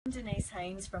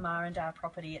Haynes from R&R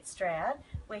Property at Stroud.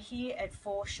 We're here at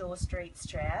 4 Shore Street,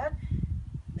 Stroud.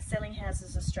 Selling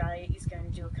Houses Australia is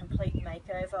going to do a complete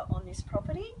makeover on this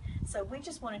property. So we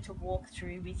just wanted to walk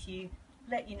through with you,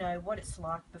 let you know what it's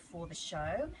like before the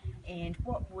show and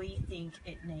what we think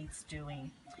it needs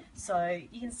doing. So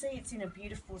you can see it's in a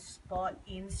beautiful spot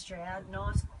in Stroud,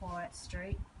 nice quiet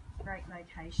street, great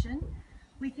location.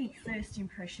 We think first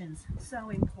impressions,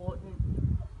 so important.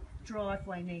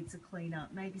 Driveway needs a clean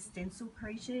up, maybe stencil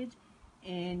created,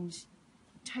 and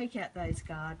take out those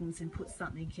gardens and put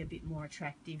something a bit more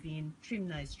attractive in, trim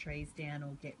those trees down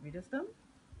or get rid of them.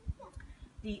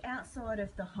 The outside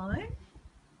of the home,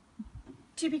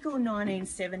 typical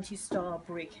 1970s style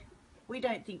brick. We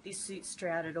don't think this suits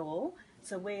Stroud at all,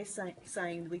 so we're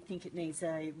saying we think it needs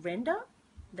a render.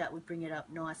 That would bring it up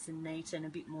nice and neat and a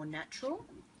bit more natural.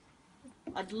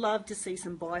 I'd love to see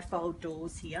some bifold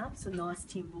doors here, some nice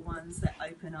timber ones that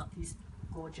open up this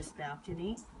gorgeous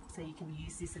balcony so you can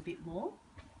use this a bit more.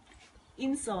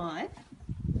 Inside,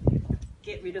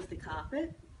 get rid of the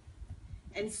carpet,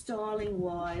 and styling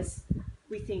wise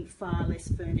we think far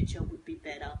less furniture would be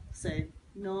better, so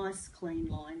nice clean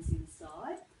lines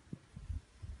inside.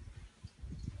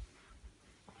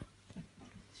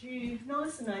 Through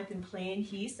nice and open plan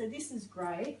here, so this is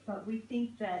great, but we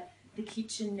think that the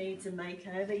kitchen needs a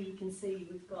makeover. You can see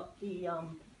we've got the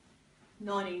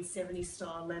 1970s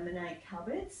style laminate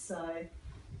cupboards, so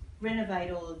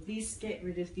renovate all of this, get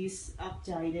rid of this,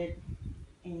 update it,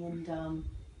 and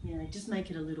you know, just make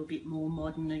it a little bit more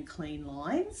modern and clean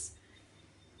lines.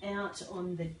 Out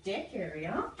on the deck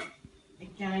area,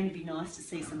 again it'd be nice to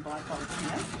see some bifold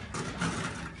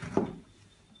here.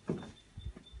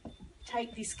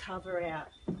 Take this cover out.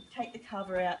 Take the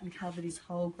cover out and cover this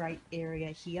whole great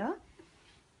area here.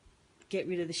 Get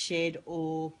rid of the shed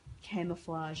or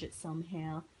camouflage it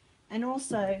somehow. And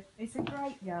also, it's a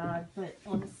great yard, but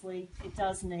honestly, it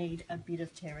does need a bit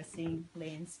of terracing,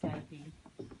 landscaping.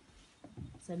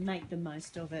 So make the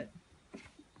most of it.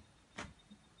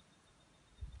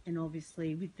 And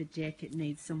obviously, with the deck, it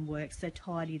needs some work, so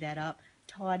tidy that up.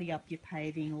 Tidy up your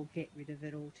paving or get rid of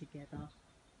it altogether.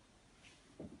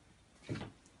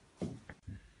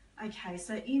 Okay,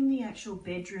 so in the actual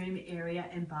bedroom area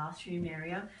and bathroom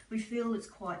area, we feel it's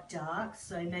quite dark,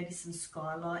 so maybe some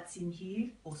skylights in here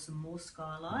or some more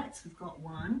skylights. We've got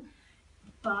one.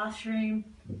 Bathroom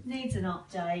needs an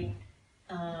update.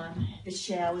 The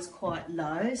shower's quite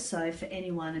low, so for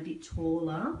anyone a bit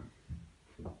taller,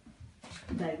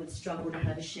 they would struggle to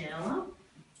have a shower.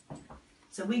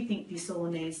 So we think this all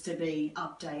needs to be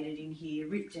updated in here,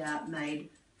 ripped out, made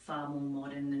far more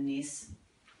modern than this.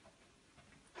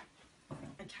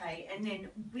 Okay, and then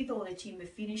with all the timber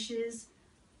finishes,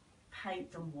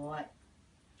 paint them white,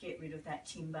 get rid of that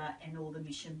timber and all the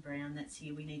mission brown that's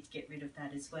here. We need to get rid of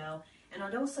that as well. And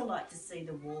I'd also like to see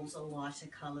the walls a lighter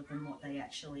colour than what they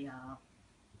actually are.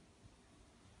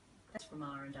 That's from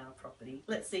R&R Property.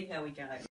 Let's see how we go.